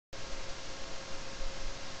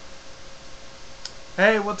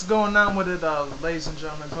Hey, what's going on with it, ladies and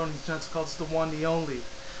gentlemen, bronies, gents, the one, the only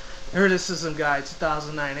Irriticism guy,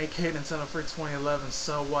 2009, aka Nintendo Freak 2011.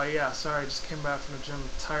 So, yeah, sorry, I just came back from the gym,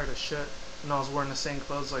 tired of shit. I was wearing the same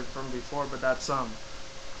clothes like from before, but that's,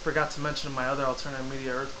 forgot to mention in my other alternative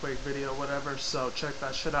media earthquake video, whatever, so check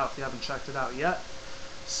that shit out if you haven't checked it out yet.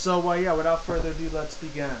 So, yeah, without further ado, let's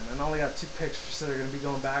begin. And I only got 2 pictures, so they're going to be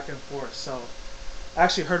going back and forth, so. I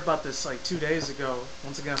actually heard about this like 2 days ago,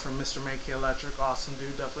 once again from Mr. Makey Electric, awesome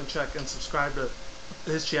dude, definitely check and subscribe to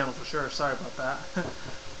his channel for sure, sorry about that.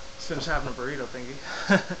 Just finished having a burrito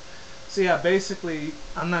thingy. So yeah, basically,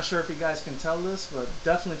 I'm not sure if you guys can tell this, but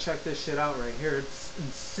definitely check this shit out right here. It's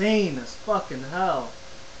insane as fucking hell.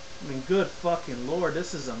 I mean, good fucking lord,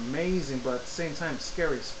 this is amazing, but at the same time,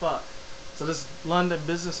 scary as fuck. So this London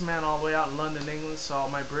businessman all the way out in London, England, so all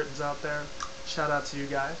my Britons out there, shout out to you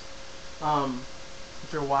guys.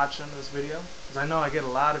 If you're watching this video, because I know I get a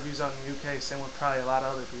lot of views out in the UK, same with probably a lot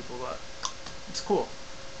of other people, but it's cool.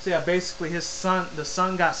 So yeah, basically the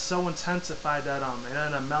sun got so intensified that it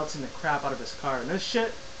ended up melting the crap out of his car. And this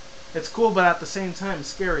shit, it's cool, but at the same time, it's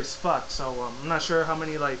scary as fuck. So I'm not sure how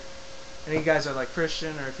many any of you guys are like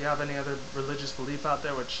Christian, or if you have any other religious belief out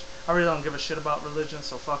there, which I really don't give a shit about religion.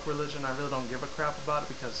 So fuck religion. I really don't give a crap about it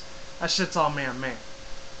because that shit's all man-made.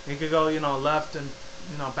 You could go, left and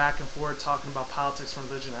back and forth talking about politics and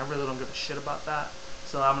religion. I really don't give a shit about that,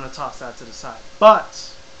 so I'm gonna toss that to the side. But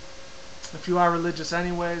if you are religious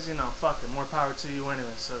anyways, fuck it, more power to you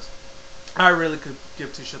anyways. So I really could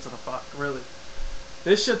give 2 shits on a fuck, really.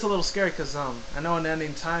 This shit's a little scary because I know in the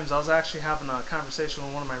ending times I was actually having a conversation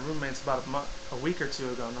with one of my roommates about a week or 2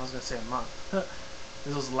 ago, and I was gonna say a month.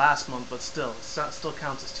 This was last month, but still, it still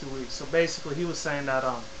counts as 2 weeks. So basically, he was saying that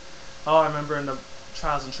I remember in the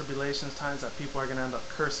trials and tribulations times that people are gonna end up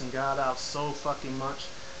cursing God out so fucking much.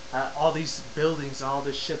 All these buildings and all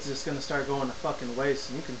this shit's just gonna start going to fucking waste,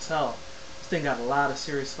 and you can tell this thing got a lot of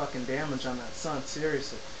serious fucking damage on that sun.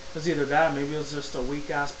 Seriously, it was either that, maybe it was just a weak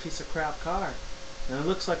ass piece of crap car, and it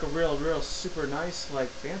looks like a real super nice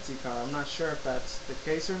fancy car. I'm not sure if that's the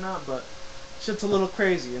case or not, but shit's a little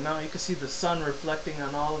crazy. You can see the sun reflecting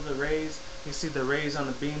on all of the rays. You see the rays on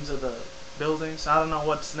the beams of the buildings. I don't know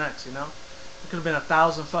what's next. It could have been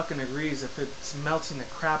 1,000 fucking degrees if it's melting the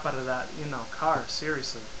crap out of that, car,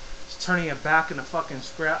 seriously. It's turning it back into fucking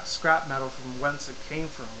scrap metal from whence it came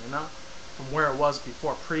from, From where it was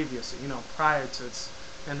before, previously, prior to its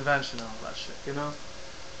invention and all that shit,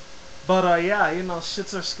 But, yeah,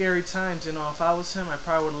 shits are scary times, If I was him, I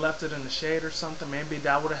probably would have left it in the shade or something. Maybe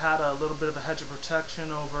that would have had a little bit of a hedge of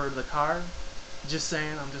protection over the car. Just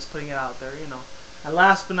saying, I'm just putting it out there, And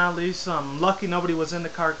last but not least, I'm lucky nobody was in the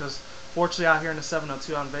car because fortunately, out here in the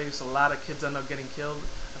 702 out in Vegas, a lot of kids end up getting killed.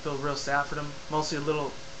 I feel real sad for them. Mostly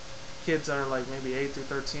little kids that are maybe 8 through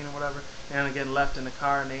 13 or whatever. They end up getting left in the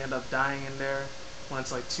car and they end up dying in there when it's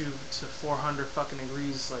 200 to 400 fucking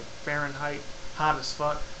degrees Fahrenheit, hot as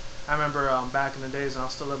fuck. I remember back in the days when I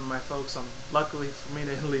was still living with my folks. Luckily for me,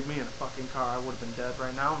 they didn't leave me in a fucking car. I would have been dead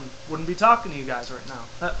right now and wouldn't be talking to you guys right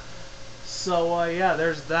now. So yeah,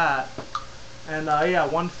 there's that. And yeah,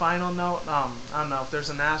 one final note, I don't know if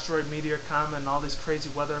there's an asteroid, meteor, comet, and all these crazy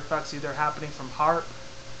weather effects either happening from HAARP,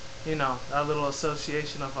 that little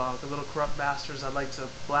association of the little corrupt bastards that like to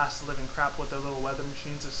blast the living crap with their little weather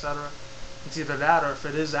machines, etc. It's either that or if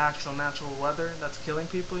it is actual natural weather that's killing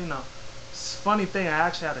people, It's a funny thing, I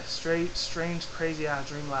actually had a strange, crazy ass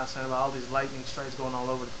dream last night about all these lightning strikes going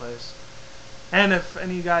all over the place. And if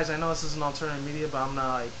any of you guys, I know this is an alternative media, but I'm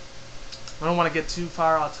not I don't want to get too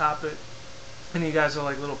far off topic. Any of you guys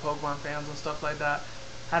are little Pokemon fans and stuff like that.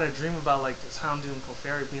 I had a dream about this Houndoom and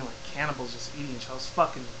Clefairy being cannibals just eating each other. It was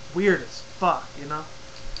fucking weird as fuck,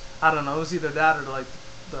 I don't know, it was either that or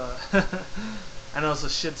the I know it's a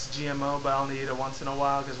shit's GMO, but I only eat it once in a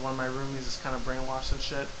while because one of my roomies is kind of brainwashed and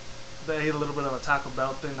shit. They ate a little bit of a Taco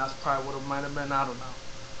Bell thing, that's probably what it might have been, I don't know.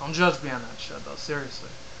 Don't judge me on that shit though, seriously.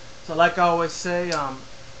 So like I always say,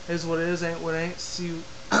 is what it is, ain't what it ain't. See you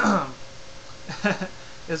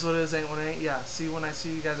is what it is, ain't what it ain't. Yeah, see you when I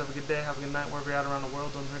see you guys. Have a good day, have a good night, wherever you're at around the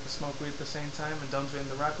world. Don't drink and smoke weed at the same time, and don't drink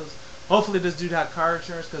the reckless. Hopefully this dude had car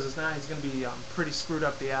insurance, because if not, he's going to be pretty screwed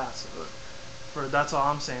up the ass. That's all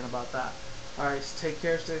I'm saying about that. Alright, so take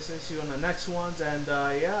care, stay safe, see you on the next ones, and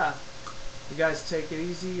yeah, you guys take it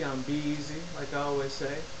easy, be easy, like I always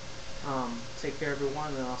say. Take care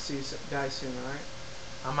everyone, and I'll see you guys soon, alright?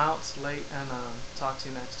 I'm out, it's late, and talk to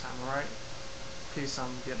you next time, alright? Peace,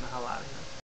 I'm getting the hell out of here.